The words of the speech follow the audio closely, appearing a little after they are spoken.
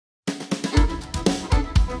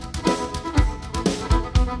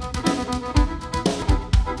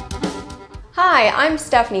Hi, I'm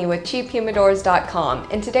Stephanie with CheapHumidors.com,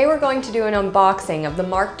 and today we're going to do an unboxing of the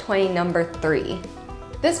Mark Twain No. 3.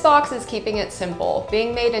 This box is keeping it simple.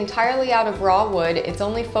 Being made entirely out of raw wood, its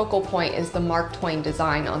only focal point is the Mark Twain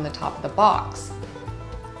design on the top of the box.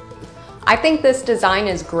 I think this design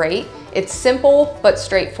is great. It's simple but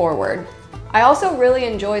straightforward. I also really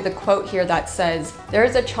enjoy the quote here that says, "There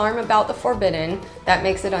is a charm about the forbidden that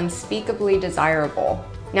makes it unspeakably desirable."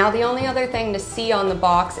 Now the only other thing to see on the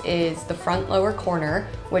box is the front lower corner,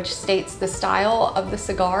 which states the style of the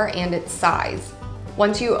cigar and its size.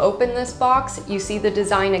 Once you open this box, you see the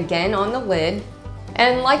design again on the lid.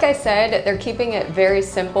 And like I said, they're keeping it very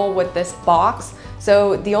simple with this box,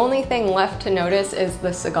 so the only thing left to notice is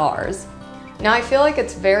the cigars. Now I feel like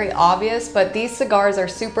it's very obvious, but these cigars are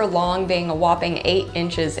super long, being a whopping 8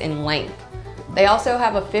 inches in length. They also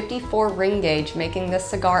have a 54 ring gauge, making this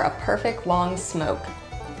cigar a perfect long smoke.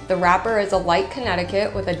 The wrapper is a light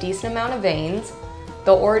Connecticut with a decent amount of veins.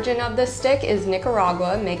 The origin of this stick is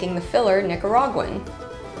Nicaragua, making the filler Nicaraguan.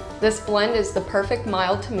 This blend is the perfect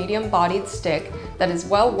mild to medium-bodied stick that is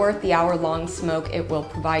well worth the hour-long smoke it will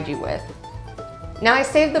provide you with. Now I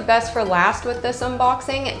saved the best for last with this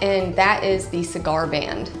unboxing, and that is the cigar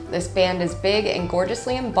band. This band is big and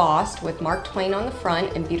gorgeously embossed with Mark Twain on the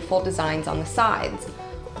front and beautiful designs on the sides.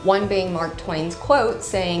 One being Mark Twain's quote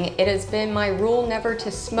saying, "It has been my rule never to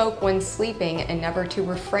smoke when sleeping and never to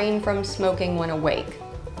refrain from smoking when awake."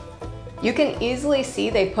 You can easily see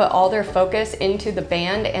they put all their focus into the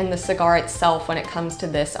band and the cigar itself when it comes to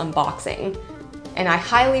this unboxing. And I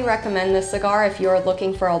highly recommend this cigar if you are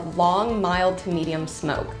looking for a long, mild to medium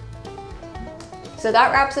smoke. So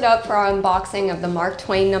that wraps it up for our unboxing of the Mark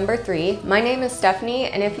Twain No. 3. My name is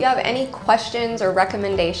Stephanie, and if you have any questions or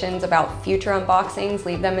recommendations about future unboxings,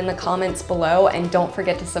 leave them in the comments below, and don't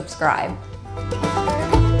forget to subscribe.